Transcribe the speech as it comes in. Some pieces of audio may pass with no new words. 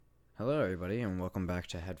Hello, everybody, and welcome back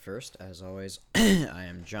to Head First. As always, I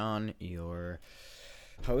am John, your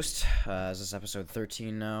host. This is episode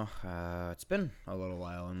 13 now. It's been a little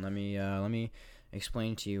while, and let me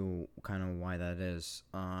explain to you kind of why that is.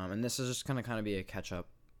 And this is just gonna kind of be a catch up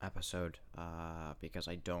episode, because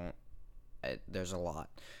there's a lot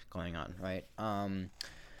going on, right?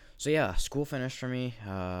 So yeah, school finished for me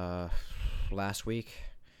last week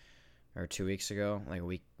or 2 weeks ago, like a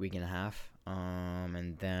week and a half.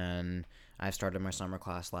 And then I started my summer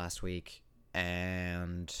class last week,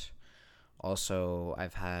 and also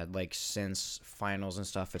I've had, like, since finals and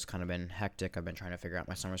stuff, it's kind of been hectic. I've been trying to figure out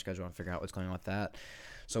my summer schedule and figure out what's going on with that.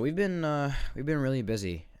 So we've been really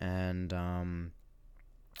busy, and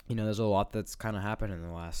there's a lot that's kind of happened in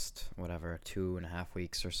the last 2.5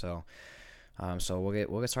 weeks or so. So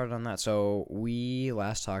we'll get started on that. So we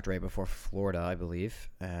last talked right before Florida, I believe,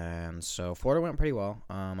 and so Florida went pretty well.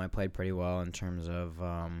 I played pretty well in terms of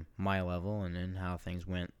my level and how things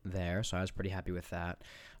went there, so I was pretty happy with that.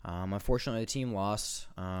 Unfortunately, the team lost.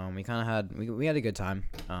 We had a good time.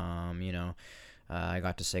 I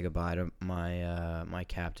got to say goodbye to my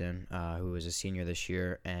captain, who was a senior this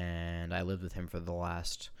year, and I lived with him for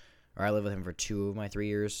 2 of my 3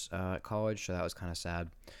 years at college, so that was kind of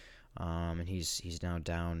sad. And he's now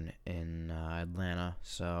down in Atlanta,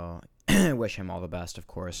 so I wish him all the best, of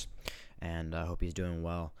course, and I hope he's doing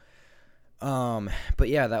well. But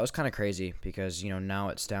yeah, that was kind of crazy because now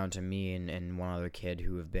it's down to me and one other kid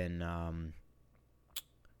who have been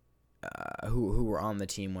who were on the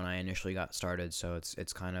team when I initially got started. So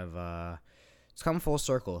it's kind of it's come full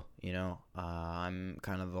circle. I'm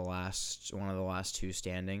kind of one of the last two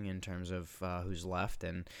standing in terms of who's left.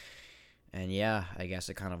 And yeah, I guess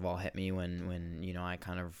it kind of all hit me when I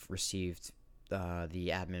kind of received the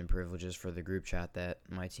admin privileges for the group chat that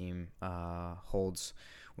my team holds,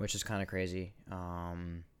 which is kind of crazy.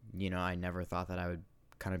 I never thought that I would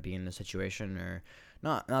kind of be in this situation, or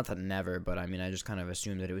not that never, but I mean, I just kind of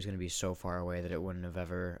assumed that it was going to be so far away that it wouldn't have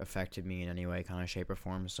ever affected me in any way, kind of shape or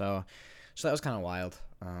form. So that was kind of wild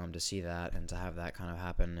to see that and to have that kind of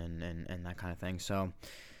happen and that kind of thing. So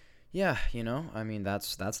yeah, I mean,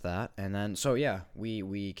 that's that. And then, so yeah,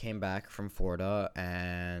 we came back from Florida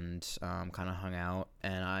and kind of hung out.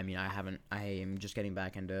 And I mean, I am just getting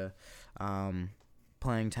back into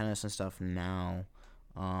playing tennis and stuff now.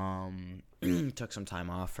 Took some time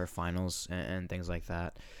off for finals and things like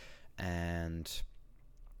that. And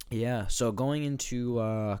yeah, so going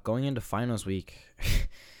into finals week,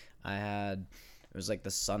 it was like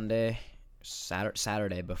the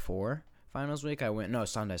Saturday before finals week.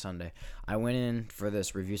 Sunday. I went in for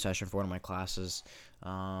this review session for one of my classes,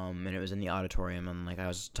 and it was in the auditorium, and like I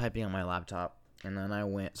was typing on my laptop, and then I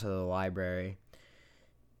went to the library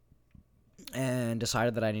and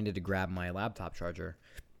decided that I needed to grab my laptop charger.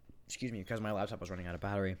 Excuse me, because my laptop was running out of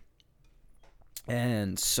battery.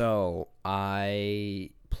 And so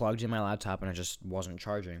I plugged in my laptop and it just wasn't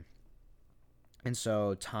charging. And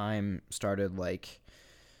so time started, like,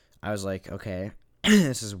 I was like, okay,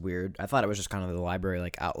 this is weird. I thought it was just kind of the library,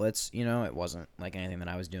 like, outlets, it wasn't like anything that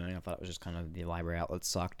I was doing. I thought it was just kind of the library outlets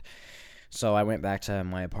sucked. So I went back to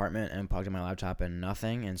my apartment and plugged in my laptop and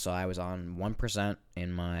nothing. And so I was on 1%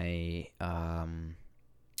 in my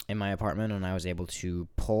apartment, and I was able to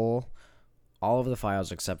pull all of the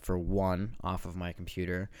files except for one off of my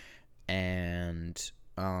computer and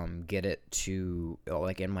get it to,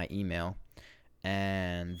 like, in my email.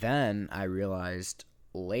 And then I realized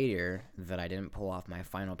later that I didn't pull off my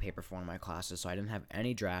final paper for one of my classes, so I didn't have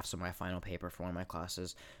any drafts of my final paper for one of my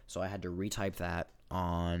classes, so I had to retype that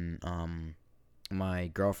on my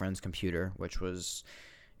girlfriend's computer, which was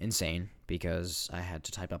insane because I had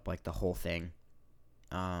to type up, like, the whole thing.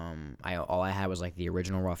 All I had was, like, the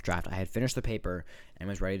original rough draft. I had finished the paper and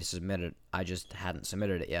was ready to submit it. I just hadn't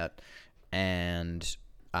submitted it yet, and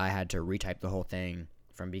I had to retype the whole thing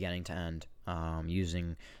from beginning to end,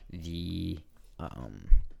 using the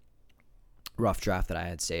rough draft that I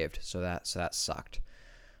had saved. So that sucked.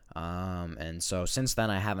 And so since then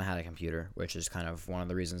I haven't had a computer, which is kind of one of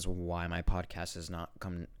the reasons why my podcast has not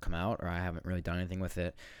come out, or I haven't really done anything with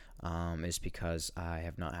it, is because I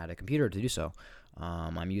have not had a computer to do so.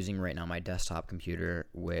 I'm using right now my desktop computer,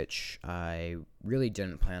 which I really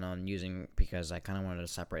didn't plan on using because I kind of wanted a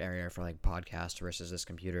separate area for, like, podcast versus this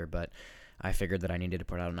computer, but I figured that I needed to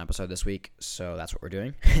put out an episode this week, so that's what we're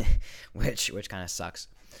doing, which kind of sucks.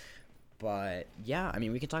 But yeah, I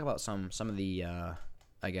mean, we can talk about some of the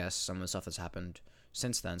some of the stuff that's happened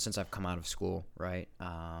since then, since I've come out of school, right?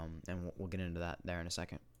 And we'll get into that there in a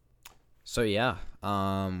second. So yeah,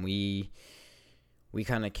 we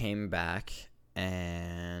kind of came back,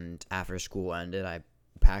 and after school ended, I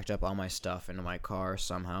packed up all my stuff into my car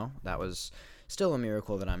somehow. That was still a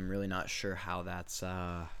miracle that I'm really not sure how that's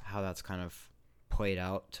kind of played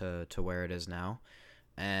out to where it is now.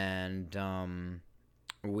 And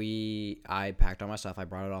I packed all my stuff. I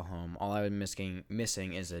brought it all home. All I was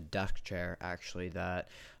missing is a desk chair, actually, that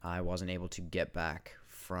I wasn't able to get back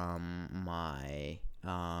from my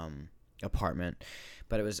apartment.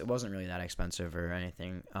 But it wasn't really that expensive or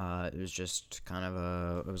anything. It was just kind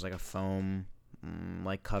of it was like a foam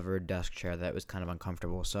like covered desk chair that was kind of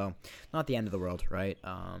uncomfortable. So not the end of the world, right?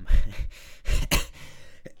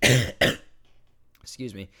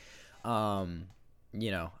 Excuse me. I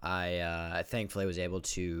thankfully was able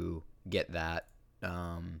to get that,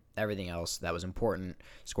 everything else that was important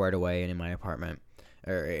squared away in my apartment,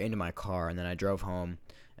 or into my car, and then I drove home,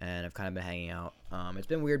 and I've kind of been hanging out. It's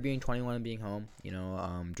been weird being 21 and being home,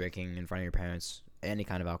 drinking in front of your parents, any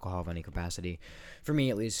kind of alcohol of any capacity. For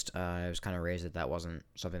me, at least, I was kind of raised that wasn't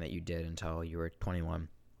something that you did until you were 21.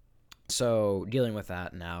 So dealing with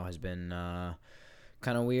that now has been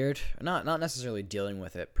kind of weird. Not necessarily dealing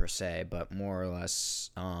with it per se, but more or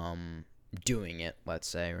less doing it, let's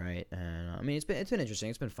say, right? And I mean, it's been interesting.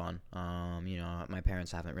 It's been fun. My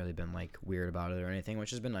parents haven't really been like weird about it or anything,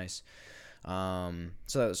 which has been nice. So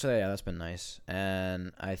yeah, that's been nice.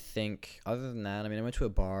 And I think other than that, I mean, I went to a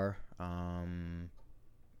bar a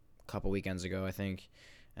couple weekends ago, I think,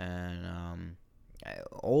 and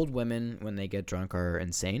old women when they get drunk are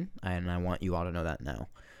insane, and I want you all to know that now.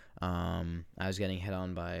 I was getting hit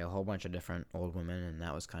on by a whole bunch of different old women, and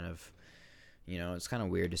that was kind of, it's kind of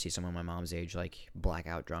weird to see someone my mom's age like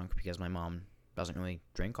blackout drunk, because my mom doesn't really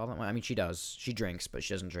drink all that much. I mean, she does. She drinks, but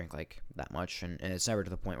she doesn't drink like that much, and it's never to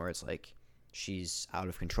the point where it's like she's out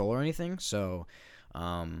of control or anything. So,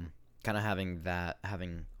 kind of having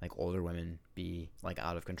like older women be like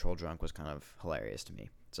out of control drunk was kind of hilarious to me.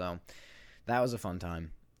 So that was a fun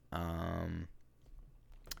time.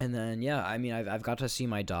 And then, yeah, I mean, I've got to see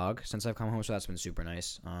my dog since I've come home, so that's been super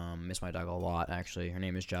nice. Miss my dog a lot, actually. Her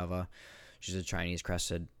name is Java. She's a Chinese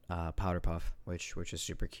crested powder puff, which is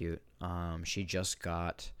super cute. She just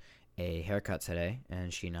got a haircut today,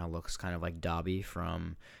 and she now looks kind of like Dobby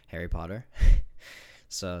from Harry Potter.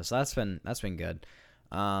 so that's been good.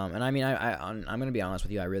 And I mean, I'm gonna be honest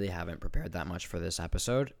with you, I really haven't prepared that much for this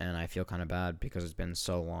episode, and I feel kind of bad because it's been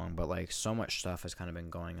so long. But like, so much stuff has kind of been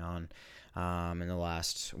going on in the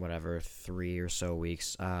last 3 or so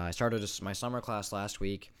weeks. I started my summer class last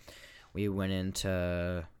week. We went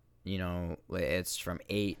into, it's from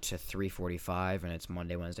 8 to 3:45, and it's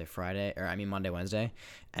Monday, Wednesday, Wednesday,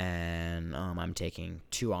 and I'm taking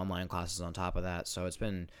 2 online classes on top of that. So it's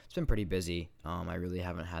been pretty busy. I really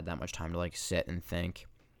haven't had that much time to like sit and think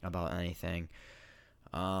about anything.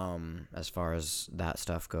 As far as that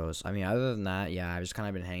stuff goes, I mean, other than that, yeah, I've just kind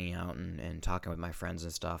of been hanging out and talking with my friends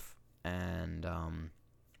and stuff, and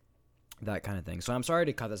that kind of thing. So I'm sorry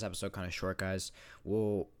to cut this episode kind of short, guys.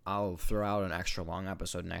 I'll throw out an extra long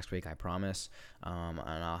episode next week, I promise. And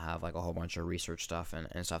I'll have like a whole bunch of research stuff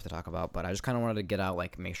and stuff to talk about. But I just kind of wanted to get out,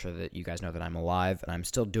 like, make sure that you guys know that I'm alive and I'm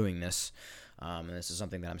still doing this. And this is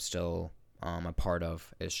something that I'm still a part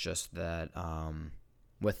of. It's just that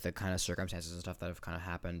with the kind of circumstances and stuff that have kind of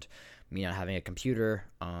happened, me not having a computer,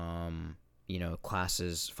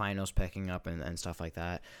 classes, finals picking up and stuff like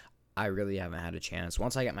that, I really haven't had a chance.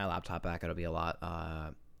 Once I get my laptop back, it'll be a lot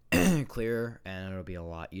clearer, and it'll be a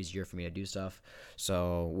lot easier for me to do stuff.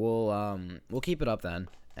 So we'll keep it up then,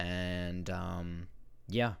 and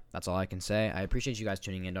yeah, that's all I can say. I appreciate you guys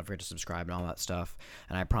tuning in. Don't forget to subscribe and all that stuff.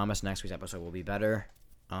 And I promise next week's episode will be better.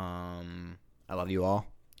 I love you all.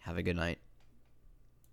 Have a good night.